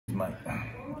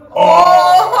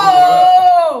Oh!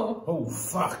 Oh,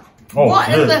 fuck. Oh, what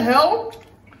in the hell?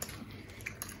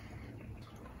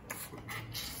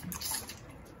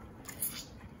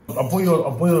 I bought you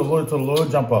a lower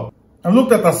jumper. I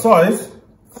looked at the size.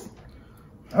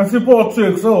 I said, bought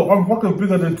 2XL. I'm fucking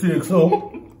bigger than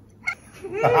 2XL.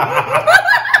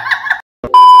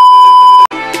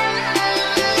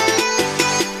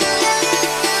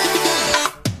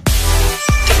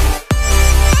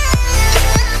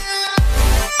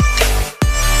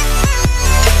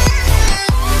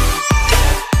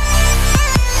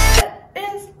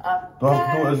 Do I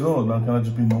have to do it as well? Now, can I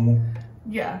just be normal?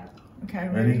 Yeah. Okay,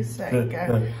 ready, set,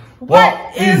 go.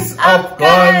 What is up,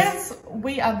 guys?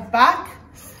 We are back.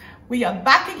 We are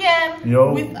back again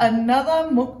with another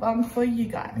mukbang for you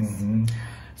guys.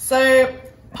 So,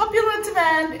 popular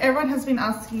demand, everyone has been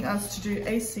asking us to do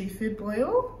a seafood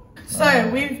boil. So,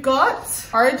 we've got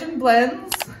Origin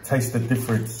blends. Taste the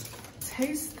difference.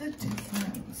 Taste the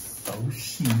difference. Oh,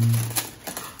 shit.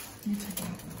 You take it.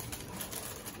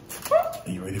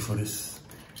 Are you ready for this?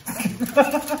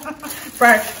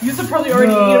 Bro, you've probably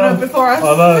already eaten it before us.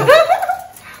 I know.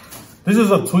 This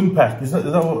is a twin pack. Is that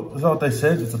what they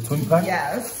said? It's a twin pack?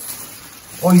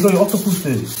 Yes. Oh, you got your octopus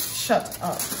there. Shut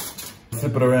up.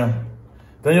 Flip it around.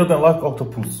 Daniel don't like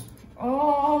octopus.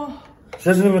 Oh. She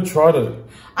hasn't even tried it.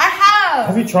 I have.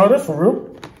 Have you tried it for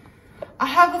real? I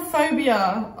have a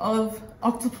phobia of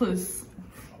octopus.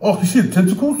 Oh, shit,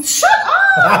 tentacles? Shut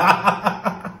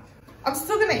up! I'm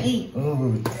still gonna eat.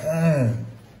 Oh, damn.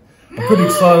 I'm pretty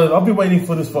excited. I've been waiting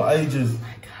for this for ages. Oh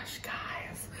my gosh,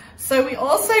 guys. So we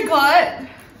also got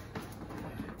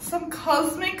some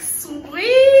cosmic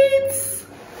sweets.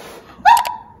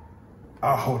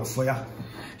 I'll hold it for ya.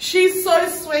 She's so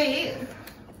sweet.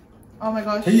 Oh my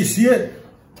gosh. Can you see it?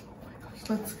 Oh my gosh,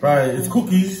 let's go. Right, it's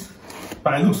cookies,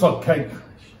 but it looks like cake.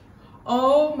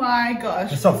 Oh my gosh.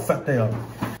 That's how fat they are.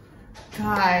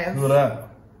 Guys. Look at that.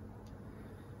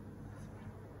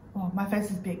 Oh, my face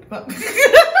is big, but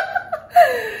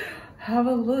have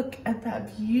a look at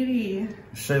that beauty.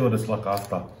 Show you what it's like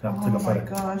after. Oh my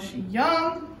gosh,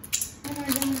 yum. Oh my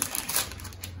gosh.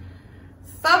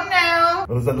 Thumbnail.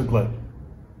 What does that look like?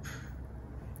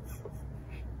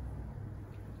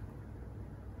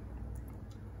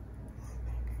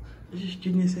 This is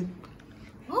Junior's head.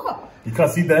 What? You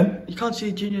can't see them? You can't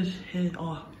see Junior's head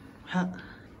or hat.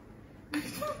 Can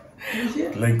you see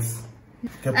it? Legs.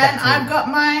 And I've got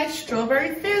my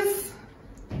strawberry fizz.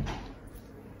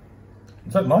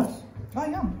 Is that nice? Oh,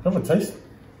 yum. Have a taste.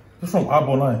 It's from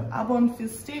Arbonne. Arbonne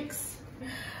fizz sticks.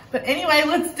 But anyway,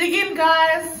 let's dig in,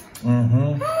 guys.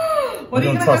 What are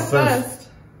you gonna have first?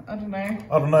 I don't know.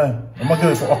 I don't know. I might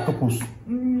get it for octopus.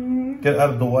 Get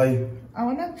out of the way. I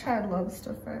wanna try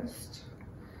lobster first.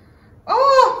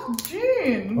 Oh,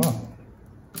 June. Oh.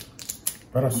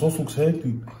 But that sauce looks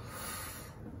healthy.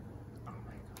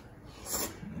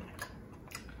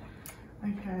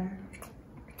 Okay.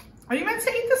 Are you meant to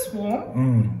eat this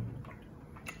warm?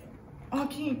 Oh,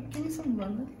 can you give me some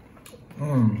lemon?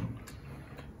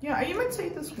 Yeah, are you meant to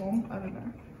eat this warm? I don't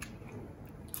know.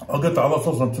 I'll get the other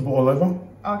sauce and tip it all over.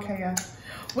 Okay, yeah.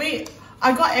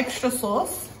 I got extra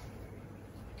sauce.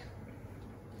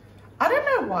 I don't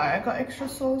know why I got extra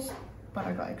sauce, but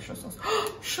I got extra sauce.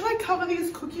 Should I cover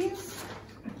these cookies?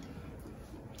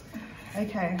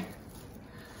 Okay.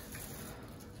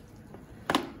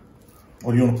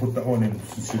 Or do you want to put that one in?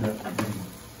 You see that?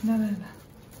 No.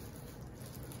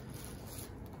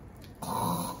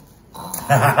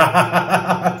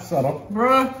 Shut up.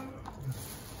 Bruh.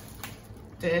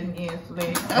 Dead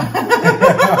easily.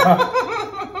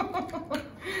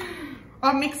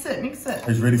 Oh, mix it.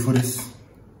 Are you ready for this?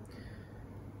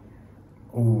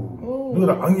 Oh, look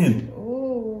at the onion.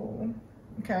 Oh.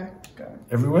 Okay, go.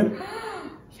 Everywhere?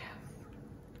 Yes.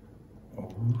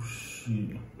 Oh,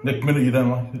 shit. Next minute you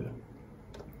don't like it.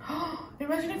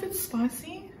 Imagine if it's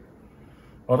spicy.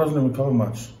 Oh, it doesn't even cover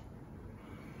much.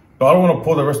 But I don't want to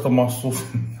pour the rest of my sauce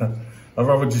in there. I'd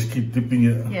rather just keep dipping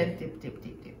it. Yeah, dip.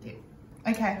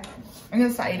 Okay, I'm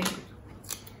gonna start eating.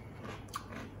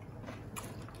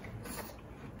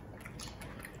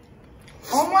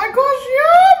 Oh my gosh,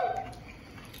 yum!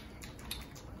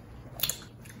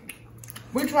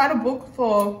 We tried a book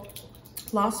for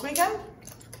last weekend.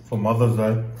 For Mother's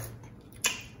Day.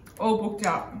 All booked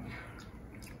out.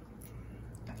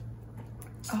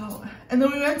 Oh, and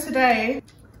then we went today.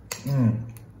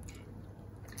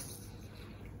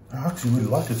 I actually really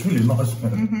like it. It's really nice,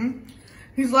 man.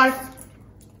 He's like,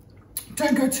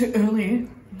 don't go too early.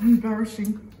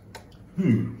 Embarrassing.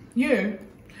 Who? You.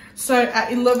 So at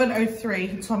 11:03,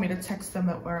 he told me to text them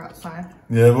that we're outside.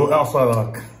 Yeah, we're outside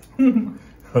like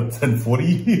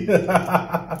 10:40.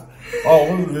 Oh,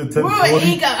 what was it? 10:40. We were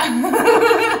eager.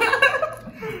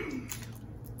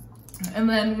 And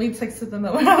then we texted them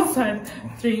that we're outside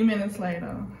 3 minutes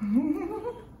later.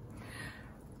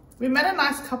 We met a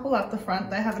nice couple at the front.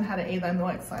 They haven't had it either and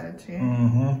they're excited too.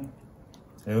 Mm-hmm.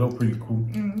 Yeah, they look pretty cool.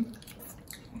 Mm.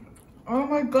 Oh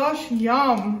my gosh,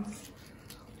 yum.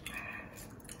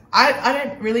 I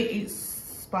don't really eat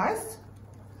spice.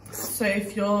 So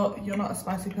if you're not a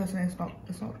spicy person, it's not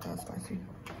that spicy.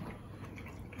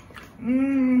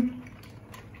 Mmm.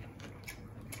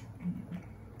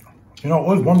 You know, I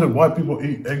always wondered why people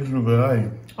eat eggs with an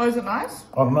egg. Oh, is it nice?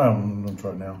 I don't know. I'm gonna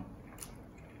try it now.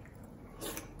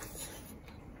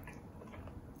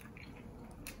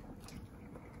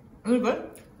 Is it good?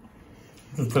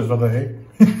 It just tastes like an egg.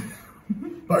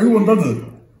 But everyone does it.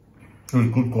 It was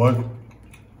good, guys.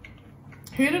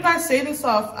 Who did I see this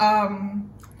off?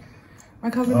 My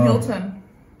cousin Hilton.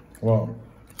 Wow.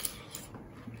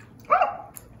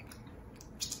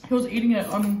 He was eating it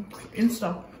on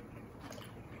Insta.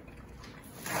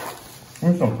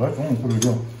 Where's some plates? I'm gonna put it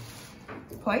here.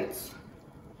 Plates?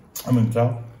 I'm in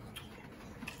town.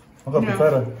 I got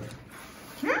potato.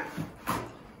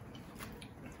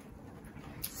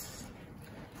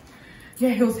 Yeah,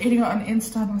 he was eating it on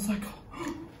Insta and I was like,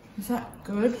 oh, is that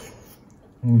good?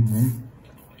 Mm-hmm.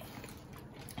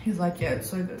 He's like, yeah,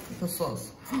 it's so good with the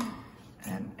sauce.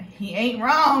 And he ain't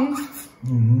wrong.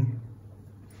 Mm-hmm.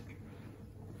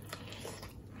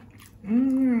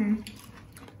 Mmm.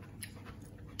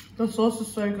 The sauce is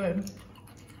so good.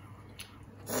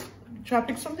 Should I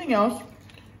pick something else?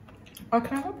 Oh,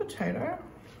 can I have a potato?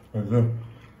 Right there.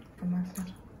 On my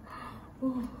side.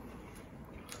 Ooh.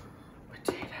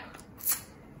 Potato.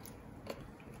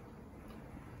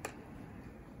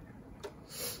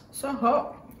 So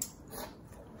hot.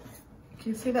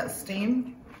 Can you see that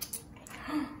steam?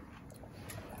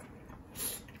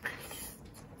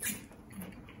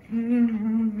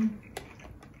 Mm-hmm.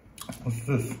 What's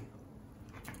this?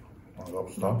 Oh,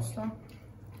 lobster. Lobster.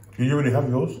 Do you already have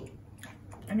yours?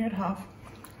 I need half.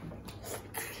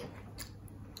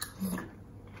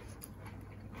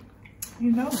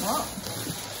 You know what?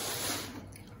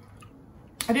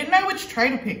 I didn't know which tray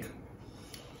to pick.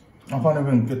 I can't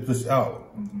even get this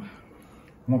out. I'm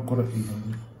not good at eating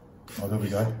this. Oh, there we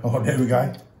go. Oh, there we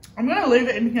go. I'm gonna leave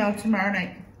it in here to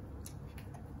marinate.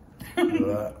 Look at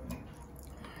that.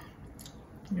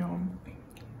 Yum.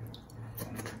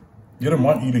 You don't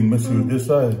mind eating messy with this,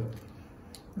 eh?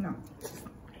 No.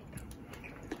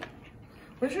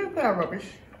 Where should we put our rubbish?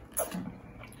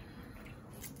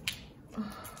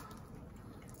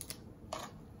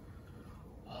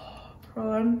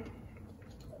 Prawn.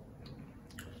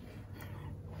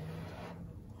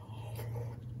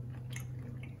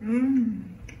 Mmm.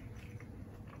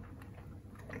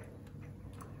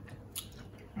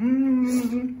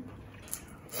 Mmm.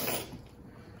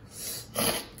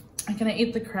 I'm gonna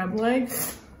eat the crab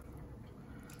legs.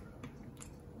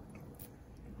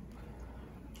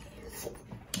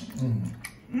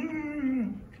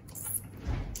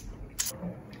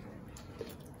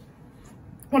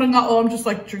 When I'm not, I'm just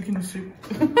like drinking the soup.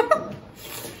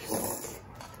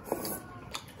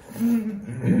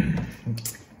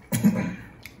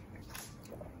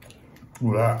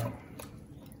 Look at that.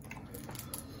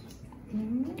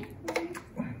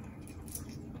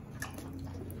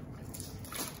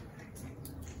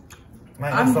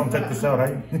 Man, I just don't take this out,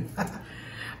 eh?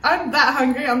 I'm that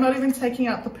hungry, I'm not even taking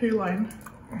out the poo line.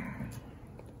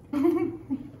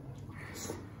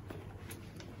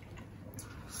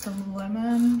 Some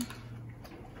lemon.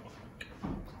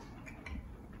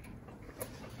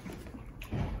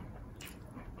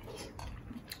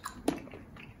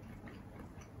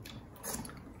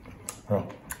 Oh,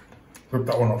 rip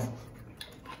that one off.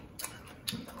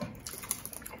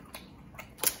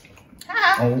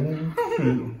 Oh,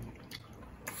 shit.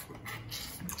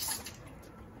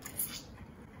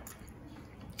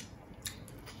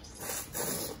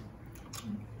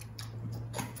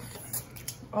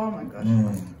 Oh my gosh.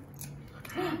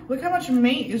 Look how much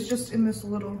meat is just in this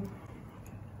little.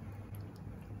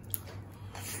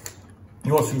 You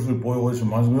know what seafood boy always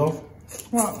reminds me of?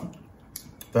 What?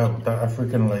 That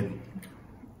African lady.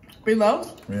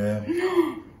 Beloved? Yeah.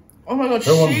 Oh my god,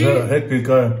 That one's a hectic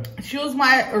guy. She was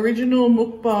my original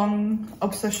mukbang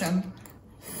obsession.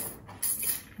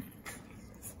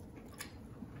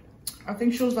 I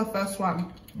think she was the first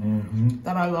one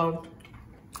that I loved.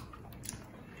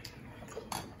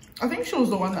 I think she was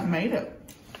the one that made it.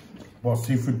 What,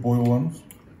 seafood boil ones?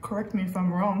 Correct me if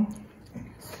I'm wrong.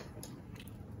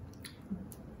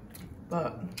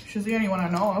 But she's the only one I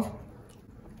know of.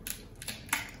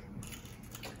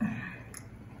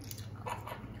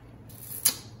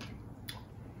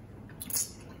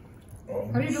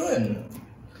 How do you do it?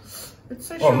 It's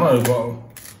so sharp. Oh no,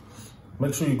 but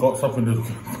make sure you got something to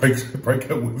break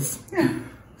it with.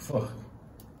 Fuck.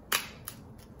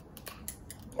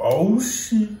 Oh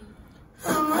shit.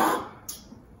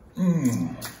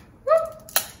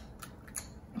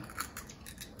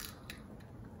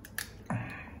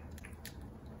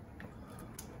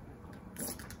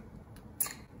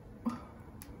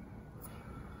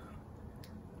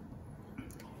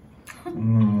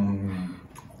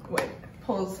 Wait,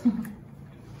 pause.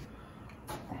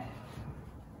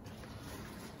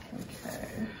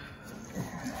 Okay.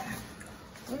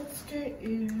 Let's get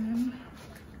in.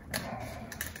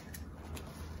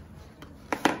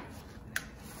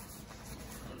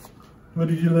 Where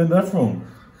did you learn that from?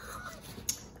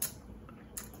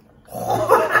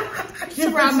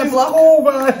 Just around the block.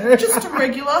 Just a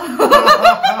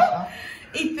regular.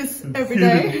 Eat this every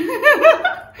day.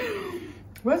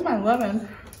 Where's my lemon?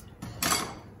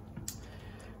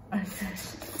 Okay.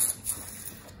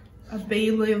 A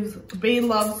bee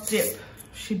loves dip.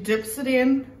 She dips it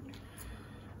in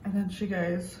and then she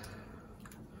goes.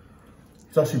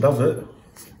 So she does it.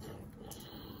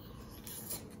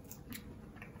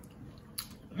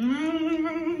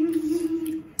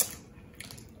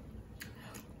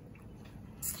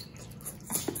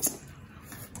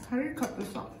 How do you cut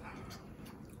this up?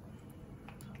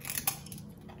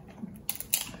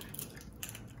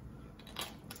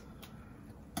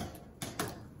 Do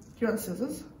you want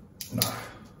scissors? Nah.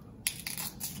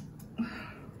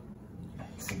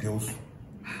 For girls.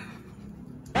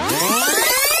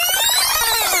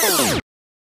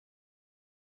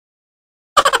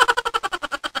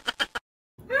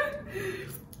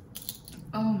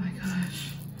 Oh my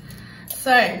gosh.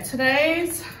 So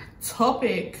today's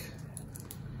topic,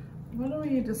 what are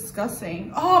we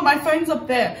discussing? Oh, my phone's up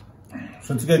there.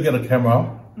 So to go get a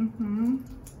camera,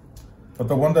 but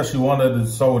the one that she wanted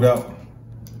is sold out.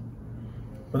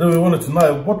 But then we wanted to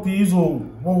know, what do you use, or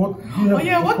what do you have? Oh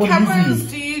yeah, what cameras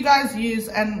do you guys use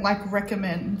and like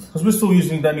recommend? Because we're still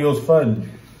using Danielle's phone.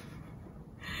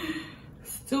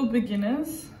 Still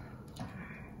beginners.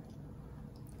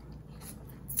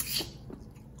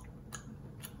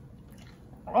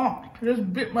 Oh, I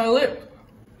just bit my lip.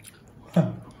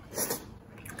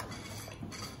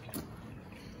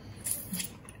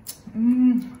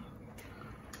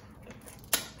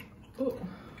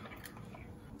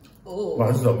 Oh. Like,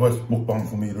 this is the worst mukbang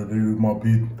for me to do with my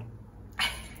beard. I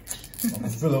can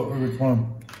feel it every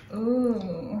time.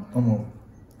 Oh. Come on.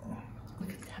 Look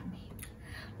at that meat.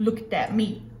 Look at that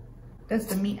meat. That's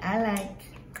the meat I like.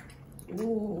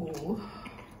 Ooh.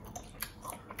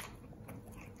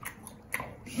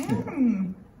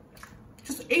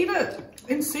 Just eat it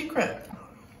in secret.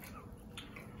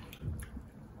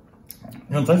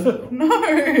 You want to taste it? No.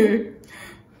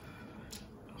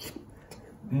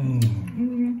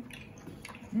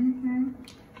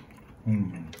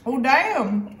 Oh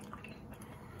damn.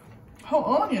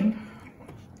 Whole onion.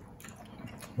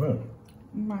 Where?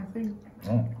 My thing.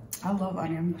 Oh. I love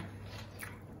onion.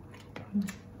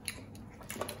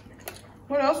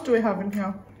 What else do we have in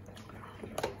here?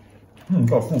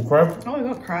 Got a full crab. Oh, we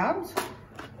got crabs.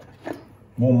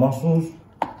 More mussels.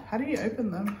 How do you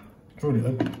open them? It's already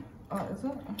open. Oh, is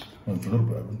it? Oh, it's a little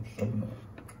bit open. Just open it.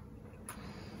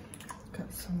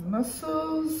 Got some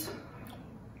mussels.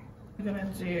 We're gonna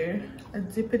do a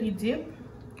dippity dip.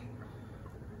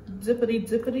 Dippity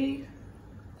dippity.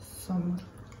 Some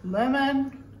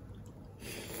lemon.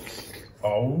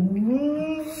 Oh,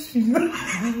 you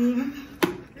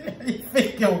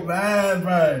think you're mad,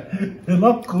 bro. You're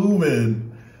not cool,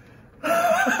 man. I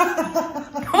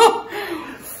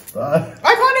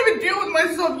can't even deal with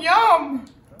myself, yum.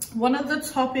 One of the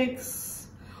topics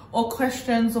or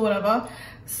questions or whatever,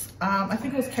 I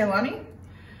think it was Kaylani.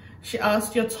 She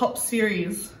asked your top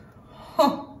series.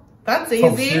 Huh, that's easy.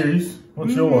 Top series?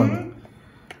 What's your one?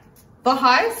 The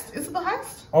Heist? Is it The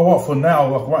Heist? Oh, what, for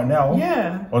now? Like right now?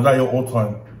 Yeah. Or is that your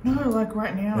all-time? No, like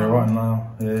right now. Yeah, right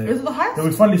now. Yeah. Is it The Heist? Yeah,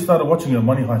 we finally started watching it,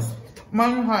 Money Heist.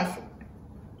 Money Heist.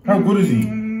 How good is he?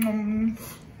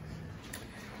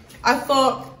 I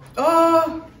thought,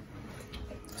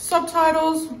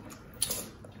 subtitles.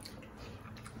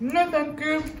 No, thank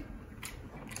you.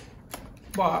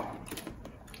 But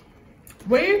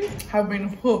we have been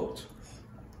hooked.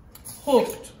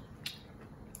 Hooked.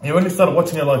 You only started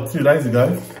watching it like 2 days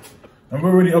ago. And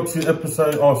we're already up to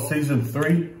episode of season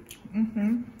 3.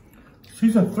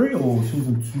 Season 3 or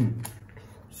season 2?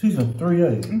 Season 3,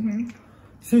 eh?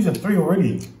 Season 3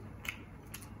 already.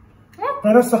 What?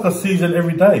 Man, that's like a season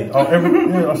every day.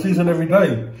 A season every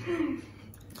day.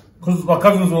 Because my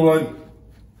cousins were like,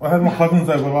 I had my cousins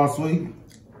over last week.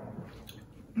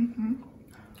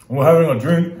 and we're having a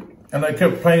drink, and they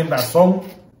kept playing that song.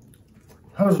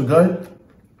 How does it go?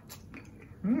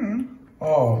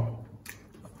 Oh,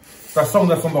 that song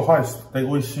that's on the heist. They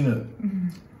always sing it.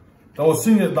 They were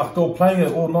singing it like they were playing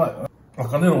it all night.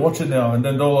 Like I need to watch it now, and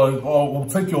then they're like, "Oh, it'll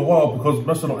take you a while because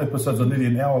most of the episodes are nearly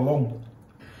an hour long."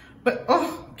 But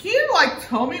can you like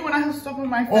tell me when I have stuff on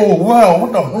my face? Oh wow,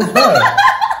 what the hell is that?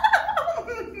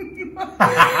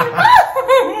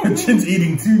 Chin's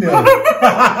eating too now.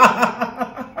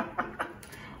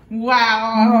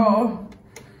 Wow.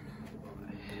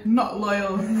 Not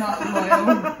loyal, not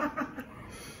loyal.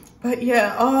 But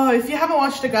yeah, if you haven't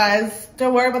watched it, guys,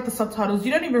 don't worry about the subtitles.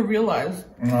 You don't even realize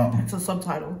it's a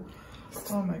subtitle.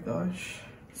 Oh my gosh,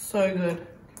 so good.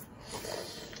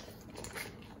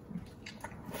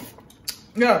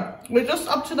 Yeah, we're just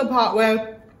up to the part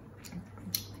where,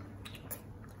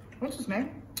 what's his name?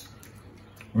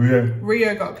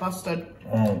 Rio got busted.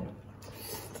 Oh.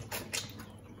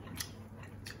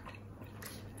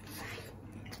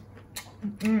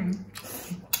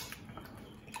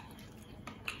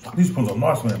 These prawns are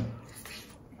nice, man.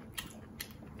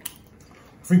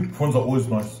 I think prawns are always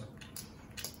nice.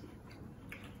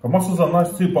 The mussels are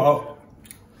nice too, but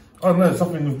I don't know,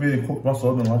 something with being cooked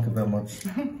mussel, I don't like it that much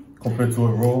compared to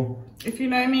it raw. If you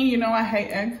know me, you know I hate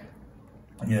egg.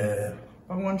 Yeah.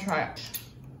 I want to try it.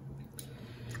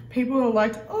 People are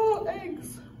like, oh,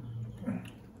 eggs.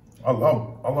 I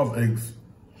love eggs.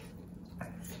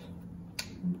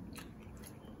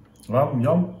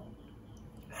 Yum.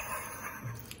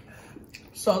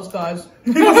 Sauce, guys.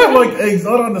 He doesn't like eggs.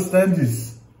 I don't understand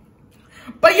this.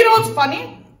 But you know what's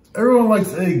funny? Everyone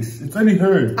likes eggs. It's only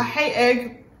her. I hate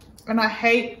egg and I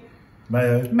hate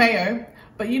mayo.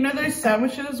 But you know those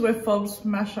sandwiches where folks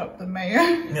mash up the mayo?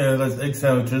 Yeah, those egg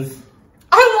sandwiches.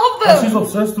 I love them. And she's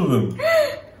obsessed with them.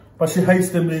 But she hates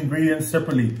them the ingredients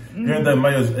separately. Even though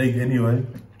mayo's egg anyway.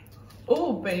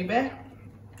 Oh, baby.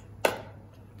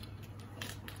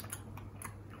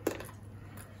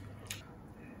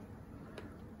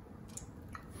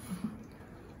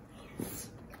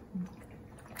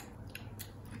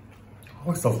 I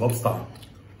always love lobster.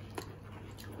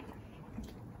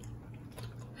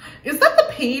 Is that the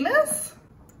penis?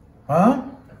 Huh?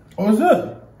 What is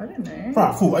it? I don't know.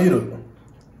 Right, fool, I ate it.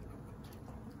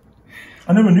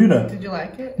 I never knew that. Did you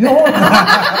like it? No.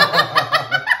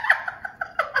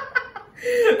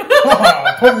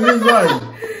 Probably is right.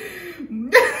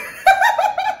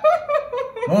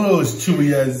 One of those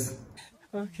chewy as.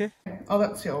 Okay. Oh,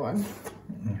 that's your one.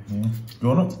 You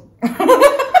want it?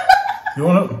 You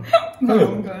want it? No,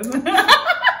 I'm good.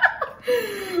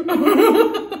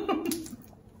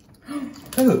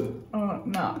 Take it. Oh,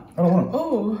 no. I don't want it.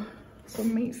 Oh,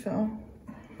 some meat fell.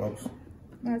 Oops.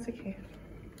 No, it's okay.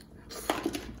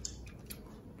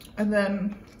 And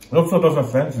then... Lobster doesn't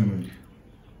fancy me.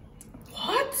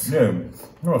 What? Yeah.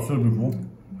 No, I said it before.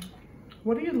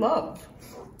 What do you love?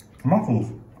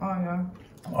 Mussels. Oh, yeah.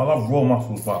 I love raw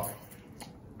mussels, but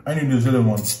only New Zealand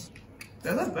ones.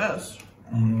 They're the best.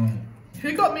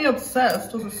 Who got me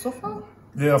obsessed? Was it Sofa?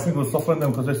 Yeah, I think it was Sofa and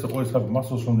them because they used to always have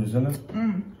mussels from New Zealand.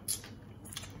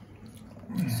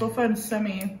 Sofa and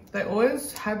Semi, they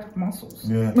always had mussels.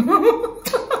 Yeah.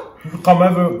 You come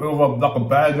over with like a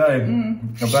bag,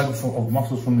 a bag of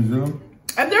mussels from New Zealand.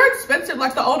 And they're expensive.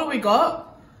 Like the older we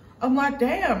got, I'm like,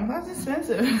 damn, that's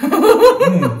expensive.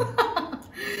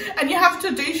 And you have to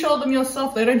deshell them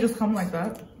yourself. They don't just come like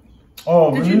that. Oh,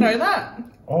 Did really? you know that?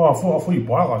 Oh, I thought you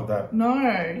buy it like that. No,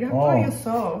 you have to buy it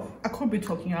yourself. I could be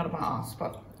talking out of my ass,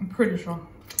 but I'm pretty sure.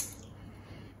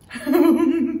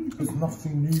 It's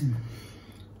nothing new.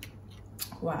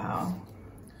 Wow.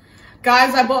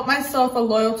 Guys, I bought myself a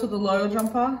Loyal to the Loyal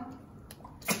jumper.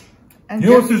 And you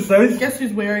know what she says? Guess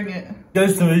who's wearing it?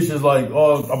 Goes to me, she's like,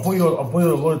 oh, I bought you a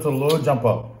Loyal to the Loyal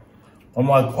jumper. I'm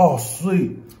like, oh,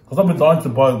 sweet. Because I've been dying to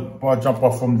buy a jumper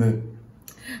from there.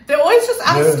 They're always just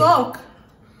out of stock.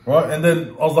 Right, and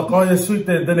then I was like, oh yeah, sweet.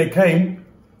 Then it came.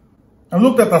 And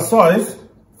looked at the size.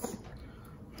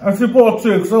 And she bought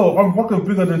 2XL. I'm fucking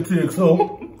bigger than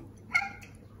 2XL.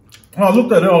 And I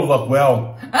looked at it, I was like,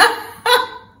 wow.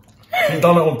 She's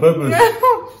done it on purpose.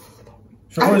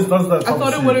 She always does that. I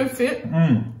thought it wouldn't fit.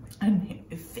 And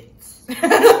it fits. She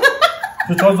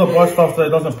tries to buy stuff that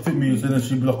doesn't fit me, and then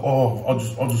she'd be like, oh, I'll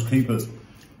just keep it.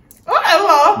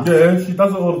 Whatever. Yeah, she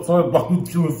does it all the time, but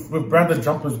with branded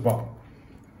jumpers, but.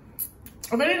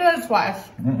 I've only done it twice.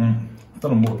 I've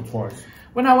done it more than twice.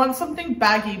 When I want something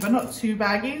baggy, but not too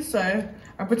baggy, so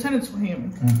I pretend it's for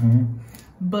him.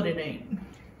 But it ain't.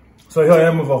 So here I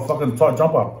am with a fucking tight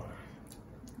jumper.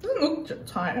 Doesn't look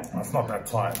tight. It's not that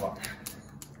tight, but.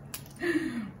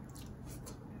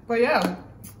 But yeah.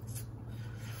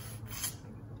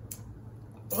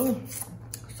 Oh,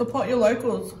 support your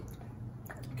locals.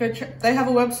 Go check. They have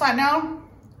a website now,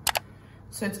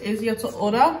 so it's easier to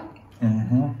order.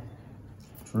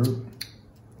 True.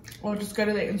 Or just go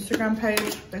to their Instagram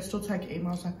page. They still take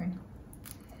emails, I think.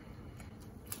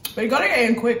 But you gotta get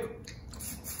in quick.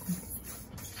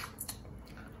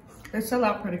 They sell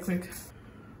out pretty quick.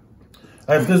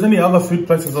 Hey, if there's any other food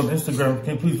places on Instagram,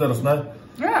 can you please let us know?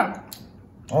 Yeah.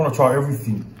 I want to try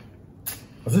everything.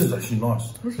 But this is actually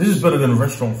nice. This is better than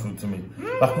restaurant food to me.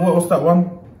 Like, what's that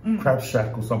one? Crab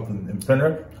Shack or something in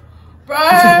Penrith. Bro,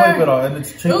 this is way better and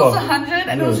it's cheaper. It was 100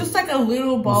 and it was just like a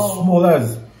little bowl. Small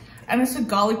as. And it's a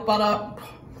garlic butter.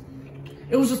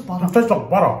 It was just butter. It tastes like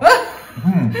butter.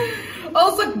 I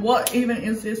was like, what even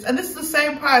is this? And this is the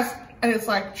same price and it's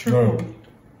like triple. No.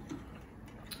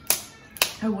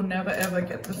 I will never ever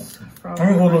get this from. I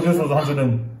think all of this was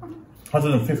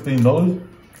 $115.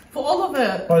 For all of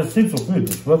it. But it's cheap for food,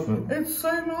 it's worth it. It's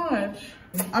so much.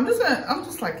 I'm just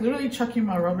like literally chucking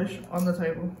my rubbish on the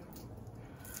table.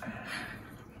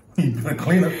 You better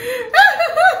clean it.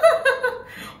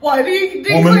 Why do you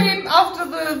clean after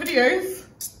the videos?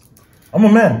 I'm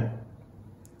a man.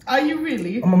 Are you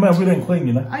really? I'm a man, we don't clean,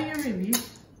 you know. Are you really?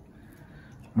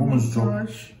 Woman's job.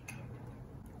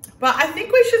 But I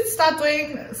think we should start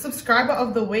doing subscriber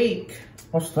of the week.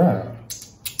 What's that?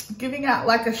 Giving out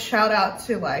like a shout out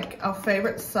to like our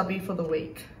favorite subby for the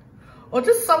week. Or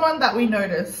just someone that we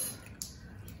notice.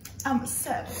 I'm a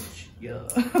savage. Yeah.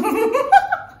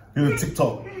 You're a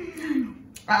TikTok.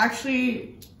 I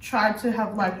actually tried to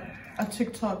have like a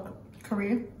TikTok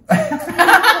career.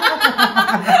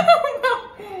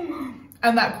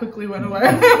 And that quickly went away.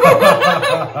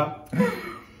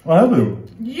 What happened?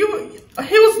 He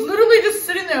was literally just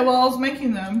sitting there while I was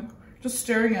making them, just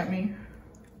staring at me.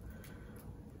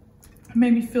 It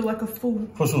made me feel like a fool.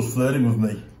 Because she was flirting with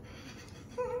me.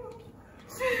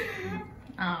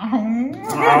 I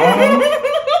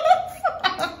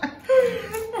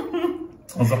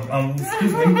was like,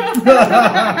 excuse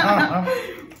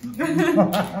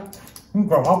me.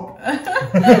 Grow up.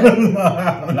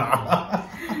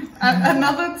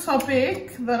 Another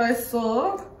topic that I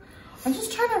saw, I'm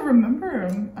just trying to remember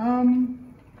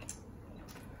them.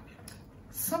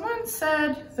 Someone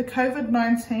said the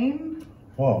COVID-19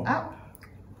 app.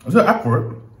 Is there an app for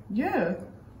it? Yeah.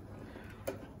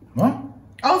 What?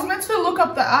 I was meant to look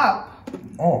up the app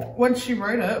when she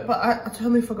wrote it, but I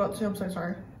totally forgot to. I'm so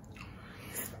sorry.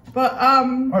 But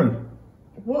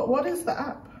what is the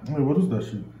app? Wait, what is that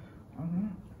shit? I don't know.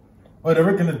 Wait, I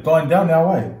reckon it's dying down our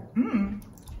way.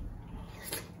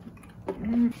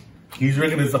 You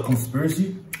reckon it's a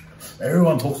conspiracy?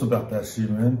 Everyone talks about that shit,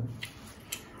 man.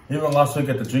 Even last week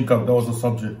at the drink up, that was the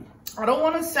subject. I don't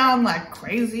want to sound like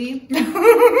crazy.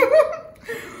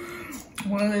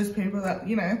 One of those people that,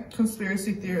 you know,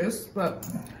 conspiracy theorists, but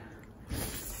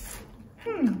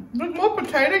with more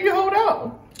potato you hold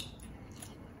out.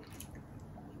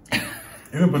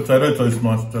 Even potato tastes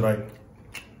nice today.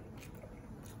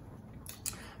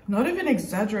 Not even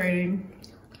exaggerating.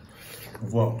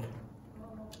 What?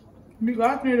 You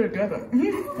guys need to get it.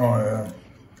 Oh yeah.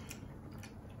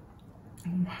 Oh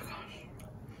my gosh.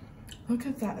 Look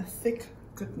at that thick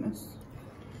goodness.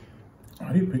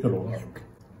 How do you pick it all up?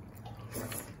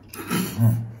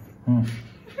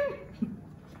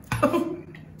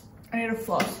 I need a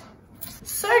floss.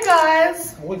 So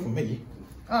guys. Away from me.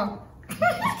 Oh.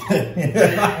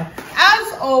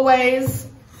 As always,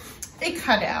 it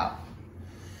cut out.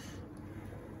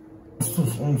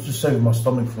 I'm just saving my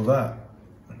stomach for that.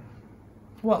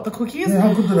 What, the cookies? Yeah,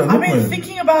 how good did that look? I've been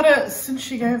thinking about it since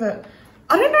she gave it.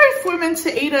 I don't know if we're meant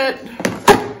to eat it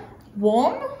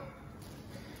warm.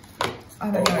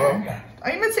 I don't know.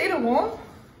 Are you meant to eat it warm?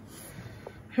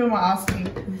 Who am I asking?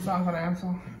 He's not gonna answer.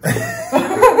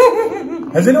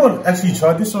 Has anyone actually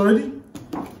tried this already?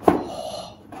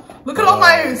 Look at all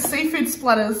my seafood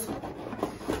splatters.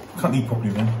 Can't eat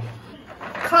properly, man.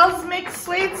 Cosmic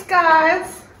sweets,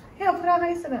 guys. Here, put our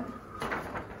face in it.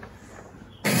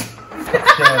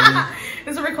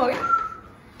 Is it recording?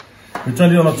 Which one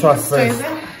do you want to try first?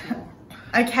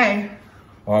 Okay.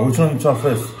 Alright, which one do you try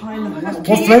first?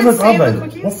 What flavours are they?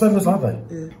 What flavours are they?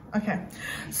 Okay.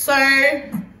 So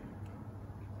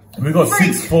we got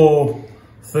 6 for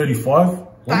 35.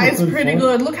 That is pretty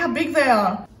good. Look how big they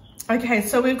are. Okay,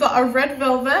 so we've got a red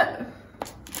velvet.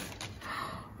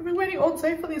 I've been waiting all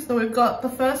day for this though. We've got the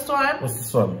first one. What's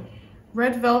this one?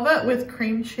 Red velvet with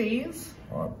cream cheese.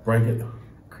 Alright, break it.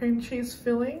 Cream cheese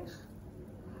filling.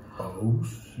 Oh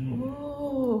shit.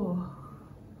 Ooh.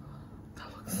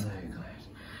 That looks so good.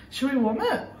 Should we warm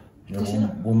it? Yeah,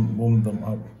 warm them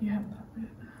up. Yeah.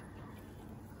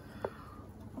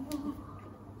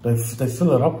 They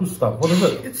fill it up with stuff. What is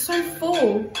it? It's so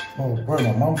full. Oh, bro,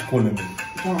 my mom's calling me.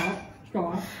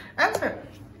 Alright. Answer.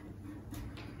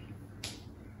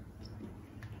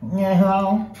 Yeah,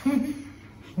 hello.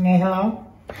 Yeah, hello.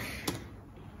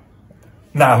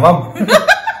 Nah, mum.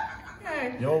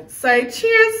 Okay. Yo. Say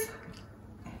cheers.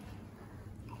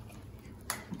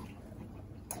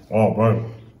 Oh, bro.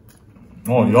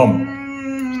 Oh,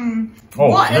 yum. Oh,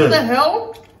 what in the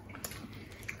hell?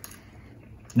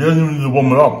 You don't even need to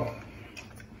warm it up.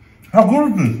 How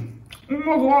good is this? Oh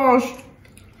my gosh.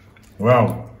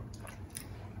 Wow.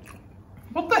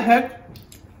 What the heck?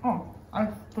 Oh, I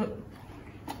put.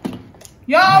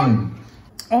 Yum!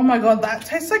 Oh my god, that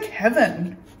tastes like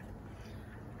heaven.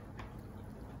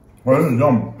 Well, this is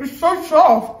yum. It's so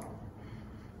soft.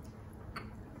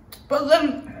 But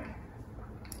then...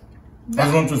 I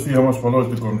just want to see how much followers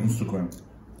they got on Instagram.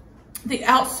 The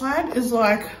outside is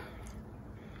like...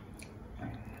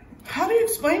 How do you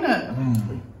explain it?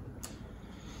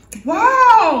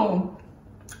 Wow!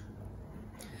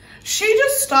 She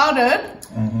just started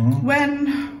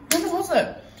when was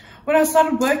it? When I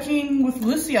started working with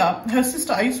Lucia, her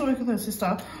sister. I used to work with her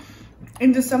sister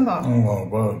in December. Oh my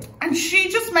god. And she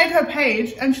just made her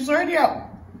page and she's already at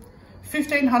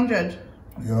 1,500.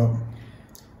 Yeah.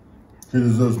 She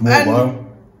deserves more, bro.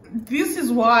 This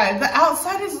is why. The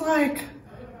outside is like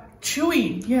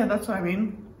chewy. Yeah, that's what I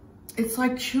mean. It's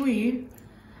like chewy,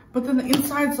 but then the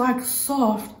inside's like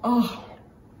soft. Oh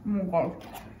my god.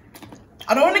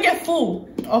 I don't want to get full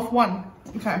off one.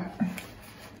 Okay.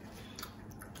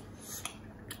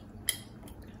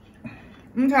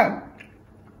 Okay.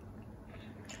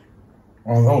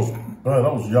 Oh,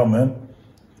 that was yum, man.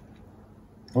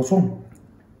 What's wrong?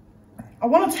 I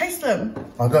want to taste them.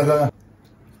 Okay.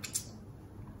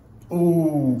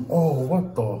 Oh,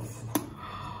 what the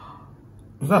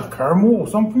is that caramel or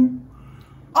something?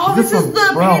 Oh, this is the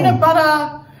brown? peanut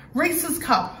butter Reese's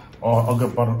cup. Oh, I'll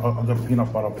get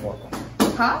peanut butter pot.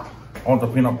 Huh? I want the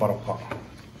peanut butter pot.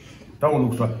 That one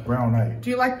looks like brown egg. Do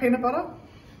you like peanut butter?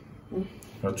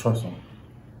 Yeah, try some.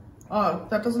 Oh,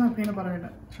 that doesn't have peanut butter in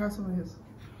it. Try some of his.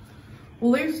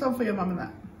 We'll leave some for your mum and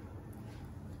that.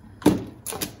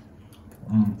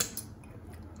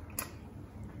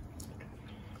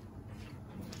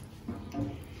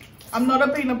 I'm not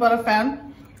a peanut butter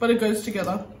fan, but it goes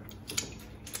together.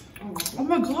 Oh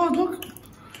my god, look.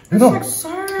 You know, like so...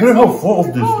 you know how full of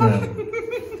this, man.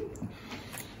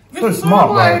 So it's smart,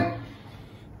 so, like,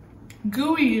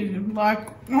 gooey, like,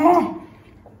 oh.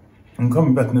 I'm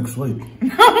coming back next week.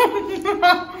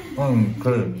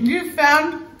 Okay. You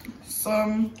found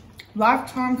some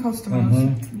lifetime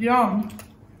customers. Yum.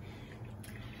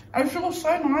 It feels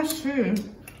so nice too.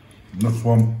 Next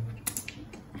one.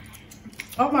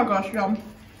 Oh my gosh, yum.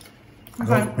 Okay.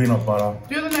 That's peanut butter.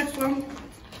 Do the next one.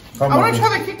 I want to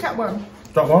try the Kit Kat one.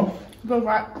 That one? Go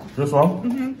right. This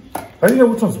one? How do you know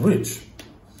which one's which?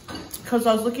 Because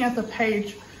I was looking at the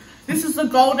page. This is the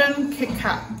golden Kit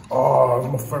Kat. Oh,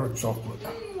 that's my favorite chocolate.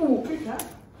 Ooh, Kit Kat.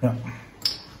 Yeah.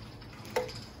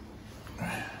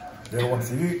 The other one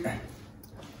for you.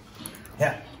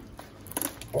 Yeah.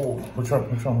 Oh, which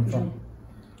one?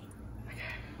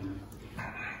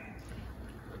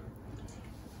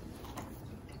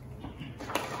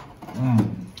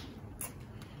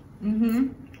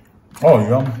 Oh,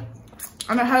 yum.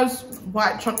 And it has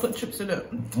white chocolate chips in it.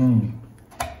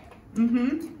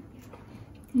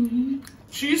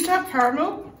 She used to have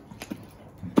caramel,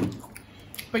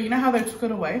 but you know how they took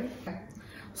it away?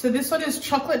 So this one is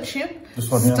chocolate chip,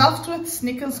 stuffed with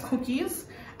Snickers cookies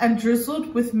and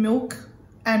drizzled with milk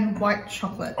and white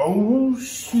chocolate. Oh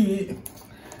shit.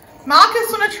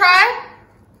 Marcus, wanna try?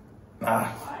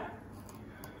 Nah.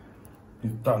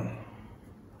 It's done.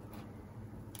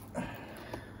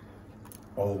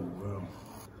 Oh well.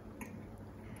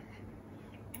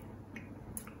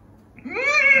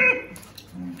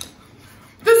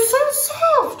 They're so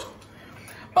soft,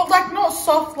 but like not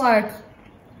soft like,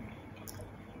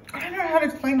 I don't know how to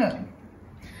explain it.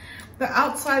 The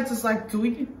outside is like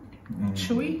gooey,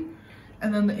 chewy,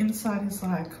 and then the inside is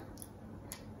like,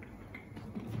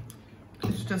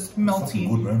 it's just melty.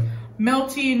 Good, man.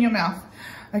 Melty in your mouth.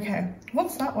 Okay,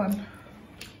 what's that one?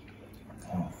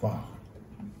 Oh fuck.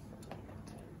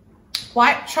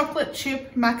 White chocolate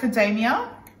chip macadamia,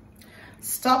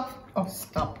 stuffed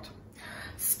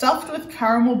with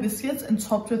caramel biscuits and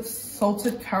topped with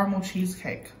salted caramel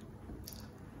cheesecake.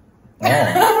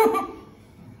 Oh.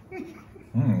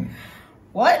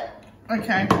 What?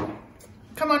 Okay.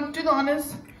 Come on, do the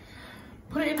honors.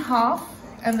 Put it in half,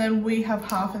 and then we have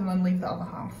half, and then leave the other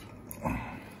half.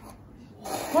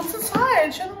 What's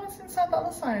inside? Show them what's inside the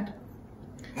other side.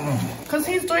 Because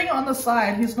he's doing it on the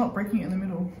side, he's not breaking it in the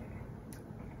middle.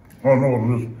 I don't know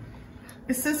what it is.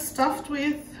 It says stuffed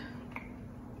with,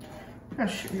 oh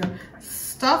shit, yeah.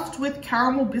 Stuffed with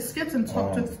caramel biscuits and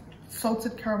topped with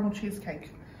salted caramel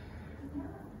cheesecake.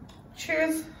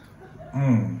 Cheers.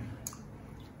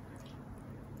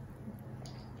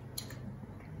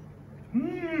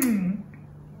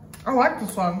 I like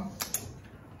this one.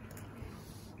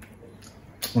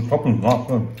 The topping's nice,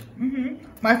 though.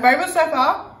 My favorite so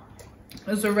far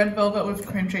is the red velvet with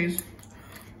cream cheese,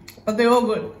 but they're all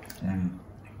good.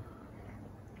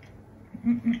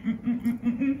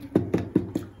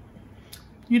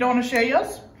 You don't want to share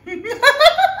yours? We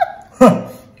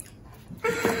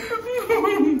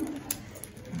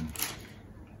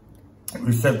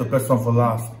saved the best one for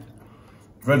last.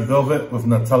 Red velvet with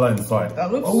Nutella inside.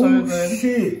 That looks so good. Oh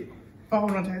shit! I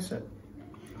want to taste it.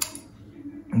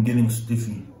 I'm getting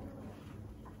stiffy.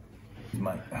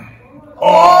 Mate.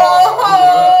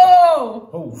 Oh!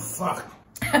 Oh fuck!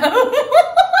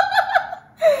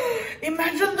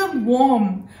 Imagine them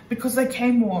warm, because they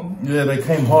came warm. Yeah, they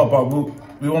came hot, but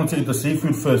we wanted to eat the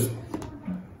seafood first.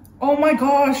 Oh my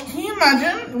gosh, can you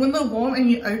imagine when they're warm and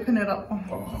you open it up?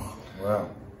 Oh, wow.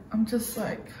 I'm just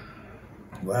like...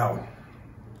 Wow.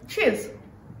 Cheers.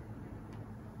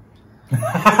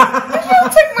 I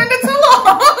can't take my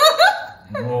Nutella.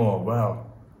 Oh, wow.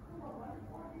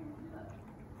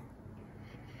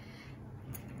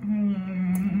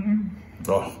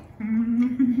 Oh.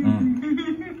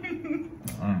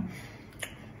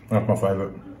 That's my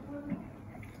favorite.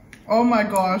 Oh my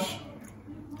gosh.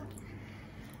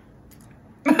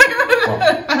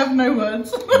 I have no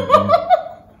words.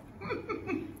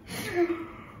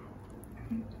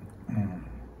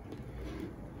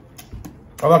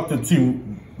 I like the two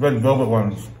red velvet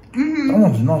ones. That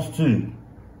one's nice too.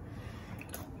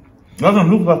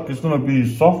 Doesn't look like it's gonna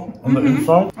be soft on the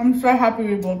inside. I'm so happy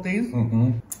we bought these.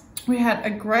 We had a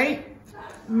great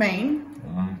main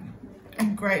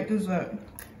and great dessert.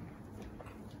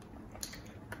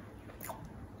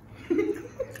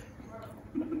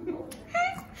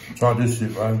 Try this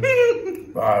shit, right?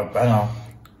 Banger.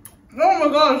 Oh my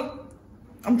gosh.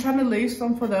 I'm trying to leave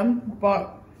some for them,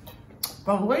 but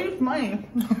where's mine?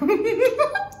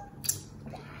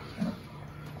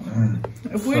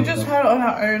 If we just had it on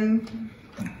our own,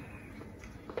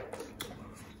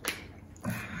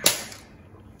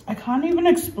 I can't even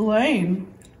explain.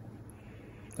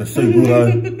 They're so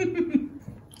good,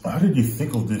 How did you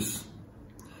think of this?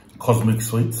 Cosmic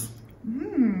Sweets?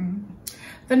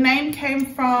 The name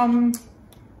came from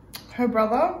her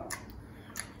brother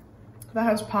that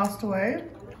has passed away.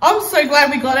 I'm so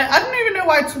glad we got it. I don't even know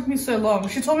why it took me so long.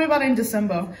 She told me about it in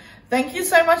December. Thank you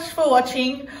so much for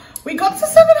watching. We got to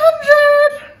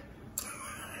 700.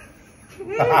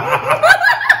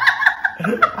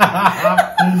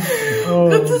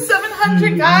 Got to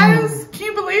 700, guys. Can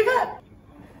you believe it?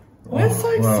 We're so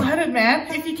excited,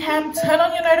 man. If you can, turn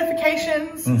on your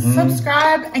notifications,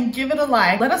 subscribe, and give it a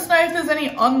like. Let us know if there's any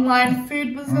online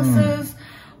food businesses,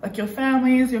 like your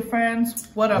families, your friends,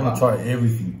 whatever. I'm gonna try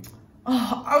everything.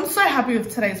 Oh, I'm so happy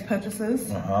with today's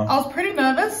purchases. I was pretty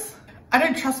nervous. I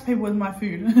don't trust people with my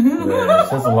food. Yeah, it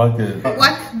says I like it.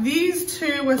 Like, these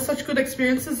two were such good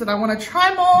experiences that I want to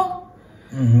try more.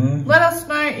 Let us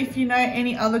know if you know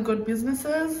any other good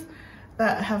businesses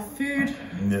that have food.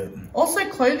 Yeah. Also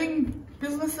clothing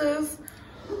businesses.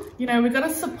 You know, we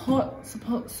gotta support.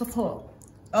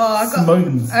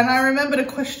 Oh, and I remembered a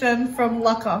question from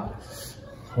Lucca.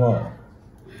 What?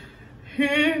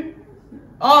 Who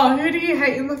do you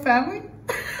hate in the family?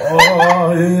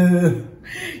 Oh, yeah.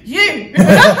 You.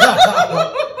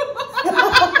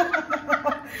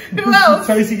 Who else?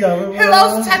 Who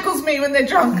else tackles me when they're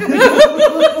drunk?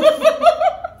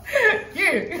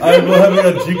 You. We're having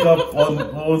a jig up on,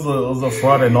 it was a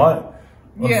Friday night.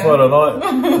 Friday night,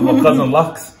 with my cousin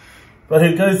Lux. But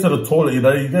he goes to the toilet, you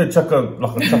know, you go chuck a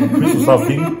piece or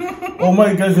something. Or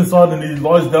mate goes inside and he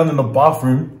lies down in the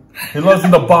bathroom. He lies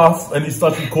in the bath and he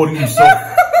starts recording himself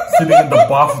sitting in the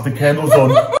bath with the candles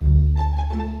on.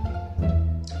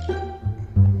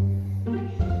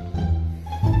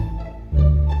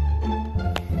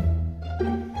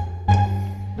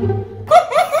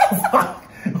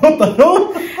 What the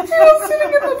hell? He was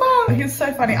sitting in the bath. He's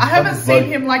so funny. I haven't seen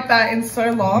him like that in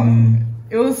so long.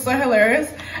 It was so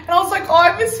hilarious. And I was like, oh,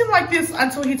 I miss him like this,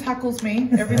 until he tackles me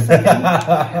every second.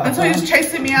 Until he's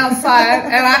chasing me outside,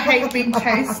 and I hate being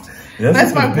chased. Yeah,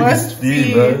 that's my worst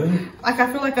fear. Like, I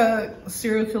feel like a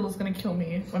serial killer is going to kill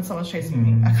me when someone's chasing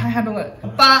me. I can't handle it.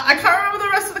 But I can't remember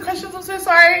the rest of the questions. I'm so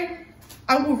sorry.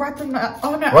 I will write them down.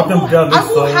 Oh no, Write them down. I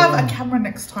will have a camera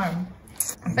next time.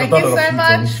 Thank you so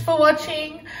much for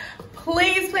watching.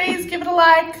 Please give it a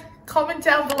like, comment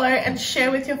down below, and share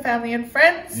with your family and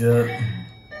friends. Yeah.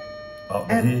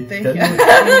 And thank you.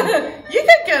 You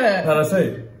can get it. How do I say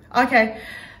it? Okay.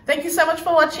 Thank you so much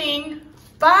for watching.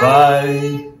 Bye.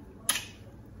 Bye.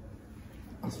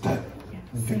 Okay.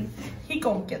 He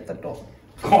gonna get the door.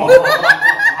 Oh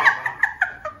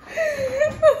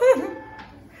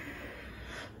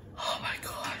my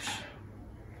gosh.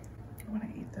 I want to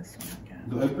eat this one again.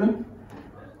 Is it open?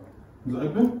 Is it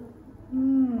open?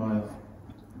 Oh, yeah.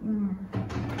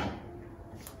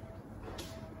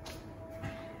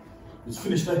 It's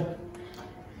finished, eh?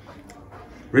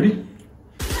 Ready?